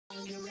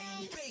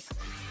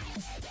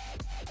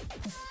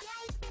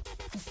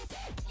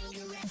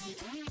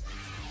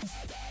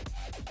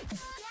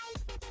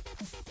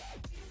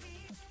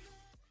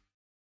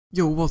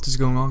Yo, what is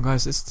going on,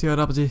 guys? It's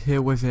TRWG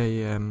here with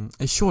a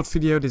short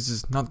video. This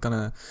is not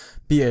gonna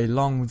be a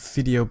long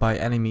video by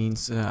any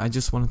means. I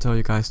just want to tell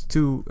you guys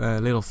two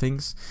little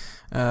things.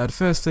 The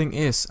first thing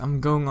is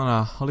I'm going on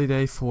a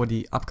holiday for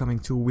the upcoming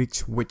 2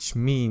 weeks, which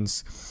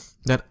means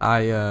that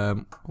I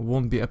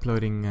won't be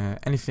uploading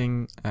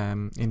anything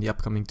in the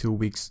upcoming 2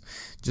 weeks,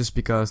 just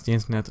because the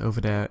internet over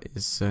there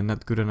is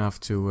not good enough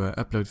to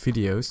upload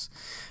videos.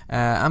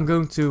 I'm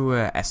going to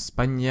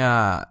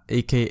España,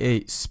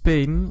 aka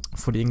Spain,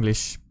 for the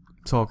English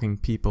talking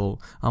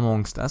people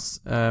amongst us.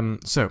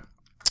 So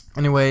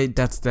anyway,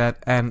 that's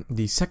that. And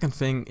the second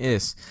thing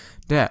is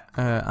that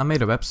I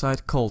made a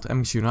website called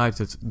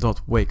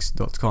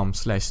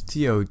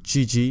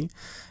mxunited.wix.com/togg,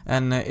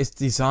 and it's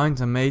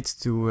designed and made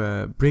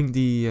to bring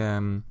the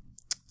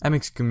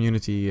MX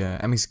community,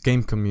 MX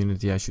game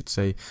community, I should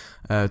say,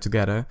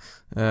 together.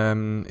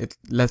 It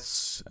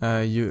lets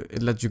you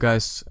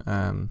guys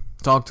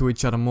talk to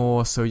each other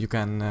more, so you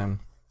can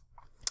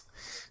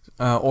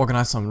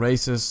organize some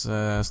races,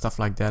 stuff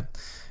like that.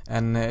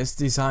 And it's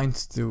designed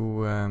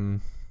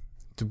to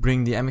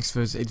bring the MX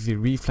vs 8v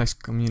Reflex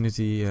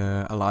community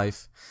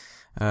alive.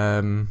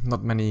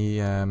 Not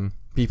many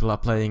people are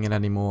playing it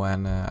anymore,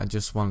 and I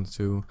just wanted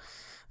to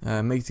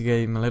make the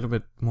game a little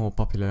bit more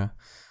popular,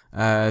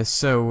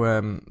 so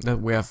that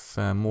we have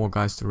more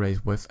guys to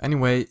race with.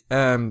 Anyway,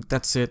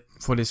 that's it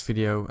for this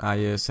video.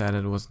 I said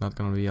it was not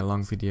gonna be a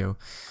long video,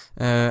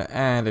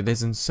 and it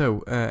isn't.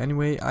 So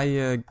anyway,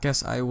 I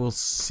guess I will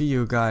see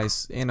you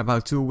guys in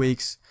about 2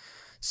 weeks.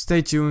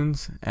 Stay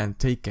tuned and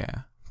take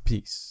care.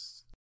 Peace.